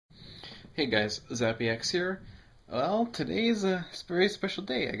Hey guys, ZappyX here. Well, today is a very special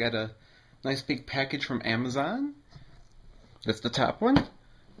day. I got a nice big package from Amazon. That's the top one.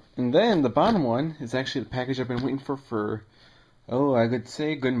 And then the bottom one is actually the package I've been waiting for, I could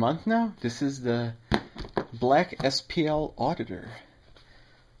say a good month now. This is the black SPL Auditor.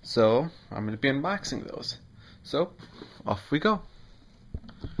 So, I'm going to be unboxing those. So, off we go.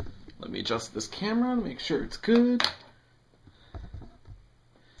 Let me adjust this camera to make sure it's good.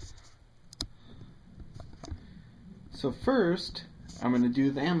 So first, I'm going to do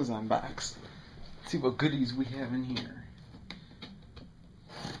the Amazon box. See what goodies we have in here.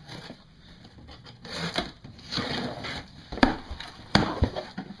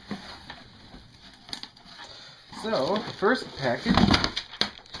 So, the first package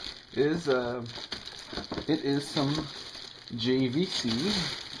is it is some JVC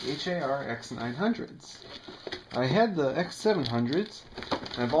HAR X900s. I had the X700s,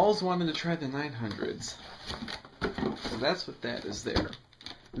 and I've always wanted to try the 900s. So that's what that is there.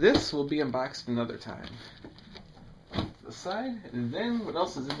 This will be unboxed another time. The side, and then what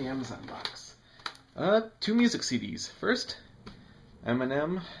else is in the Amazon box? 2 music CDs. First,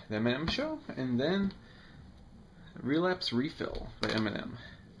 Eminem, The Eminem Show, and then Relapse Refill by Eminem.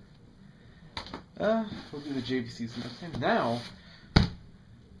 We'll do the JVCs another time. Now,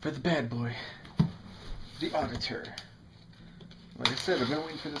 for the bad boy, the Auditor. Like I said, I've been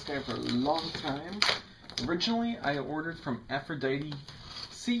waiting for this guy for a long time. Originally, I ordered from Aphrodite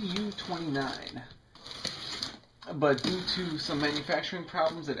CU29, but due to some manufacturing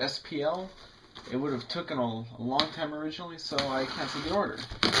problems at SPL, it would have taken a long time originally, so I canceled the order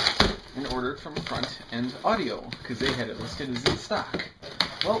and ordered from Front End Audio because they had it listed as in stock.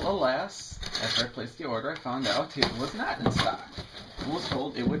 Well, alas, after I placed the order, I found out it was not in stock. I was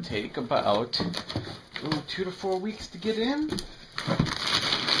told it would take about 2 to 4 weeks to get in.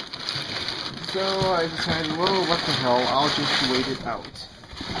 So I decided, well, what the hell, I'll just wait it out.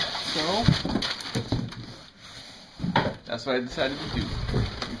 So, that's what I decided to do.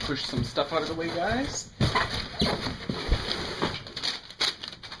 Push some stuff out of the way, guys.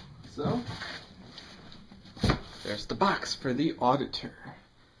 So, there's the box for the Auditor.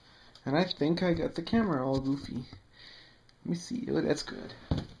 And I think I got the camera all goofy. Let me see. Oh, that's good.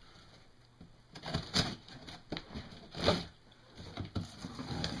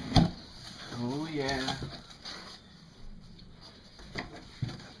 Oh, yeah.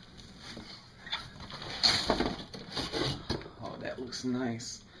 Oh, that looks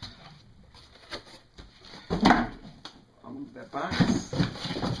nice. I'll move that box.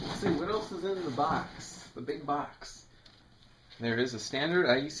 Let's see, what else is in the box? The big box. There is a standard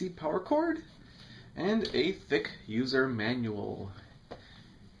IEC power cord and a thick user manual.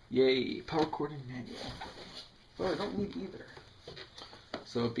 Yay, power cord and manual. So I don't need either.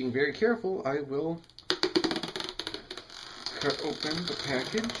 So being very careful, I will cut open the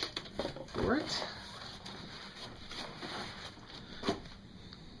package for it.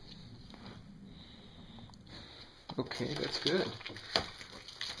 Okay, that's good.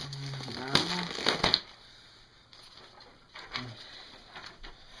 Now,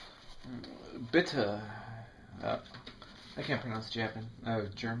 bitte. I can't pronounce German,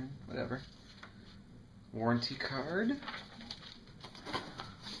 whatever. Warranty card.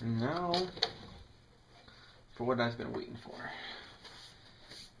 And now, for what I've been waiting for.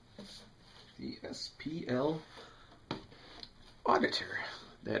 The SPL Auditor.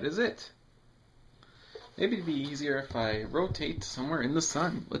 That is it. Maybe it'd be easier if I rotate somewhere in the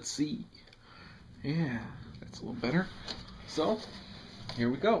sun. Let's see. Yeah, that's a little better. So, here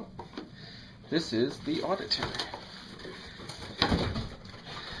we go. This is the Auditor.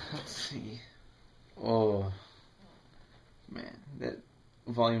 Let's see. Oh, man, that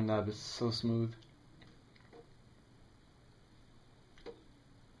volume knob is so smooth.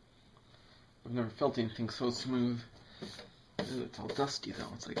 I've never felt anything so smooth. Ew, it's all dusty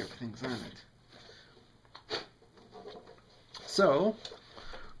though. It's like everything's on it. So,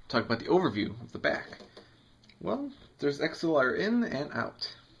 talk about the overview of the back. Well, there's XLR in and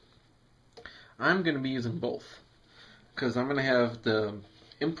out. I'm going to be using both because I'm going to have the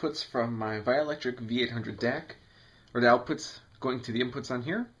inputs from my Vioelectric V800 DAC, or the outputs going to the inputs on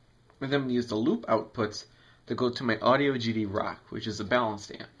here, and then I'm going to use the loop outputs to go to my Audio GD Rock, which is a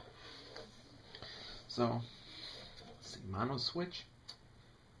balanced amp. So, let's see, mono switch.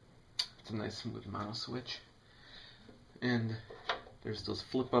 It's a nice smooth mono switch. And there's those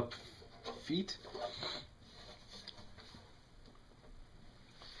flip up feet.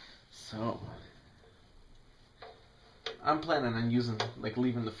 So, I'm planning on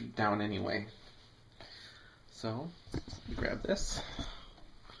leaving the feet down anyway. So, grab this.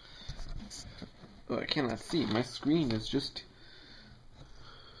 Oh, I cannot see. My screen is just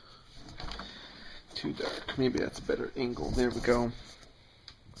too dark. Maybe that's a better angle. There we go.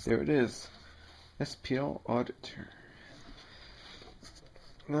 There it is. SPL Auditor.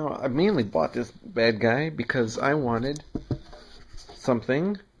 Now, I mainly bought this bad guy because I wanted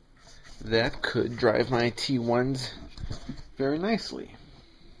something that could drive my T1s very nicely.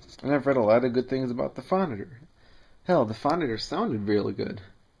 And I've read a lot of good things about the Phonitor. Hell, the Phonitor sounded really good.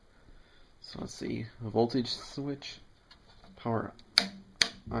 So let's see. A voltage switch. Power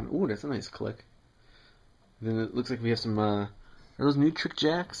on. Ooh, that's a nice click. Then it looks like we have some, are those Nutric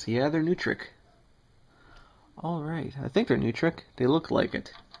jacks? Yeah, they're Nutric. Alright, I think they're Nutric. They look like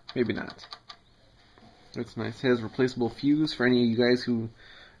it. Maybe not. That's nice. It has replaceable fuse for any of you guys who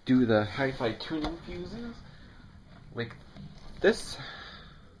do the hi-fi tuning fuses. Like this.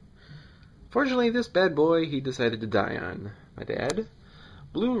 Fortunately, this bad boy he decided to die on. My dad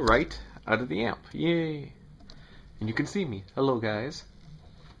blew right out of the amp. Yay! And you can see me. Hello, guys.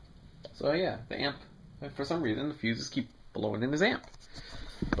 So yeah, the amp, for some reason, the fuses keep blowing in his amp.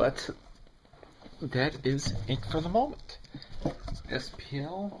 But that is it for the moment.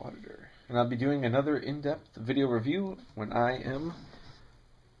 SPL Auditor. And I'll be doing another in-depth video review when I am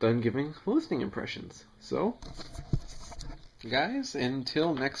done giving listening impressions. So, guys,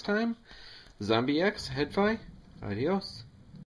 until next time, Zombie X, Headfi, adios.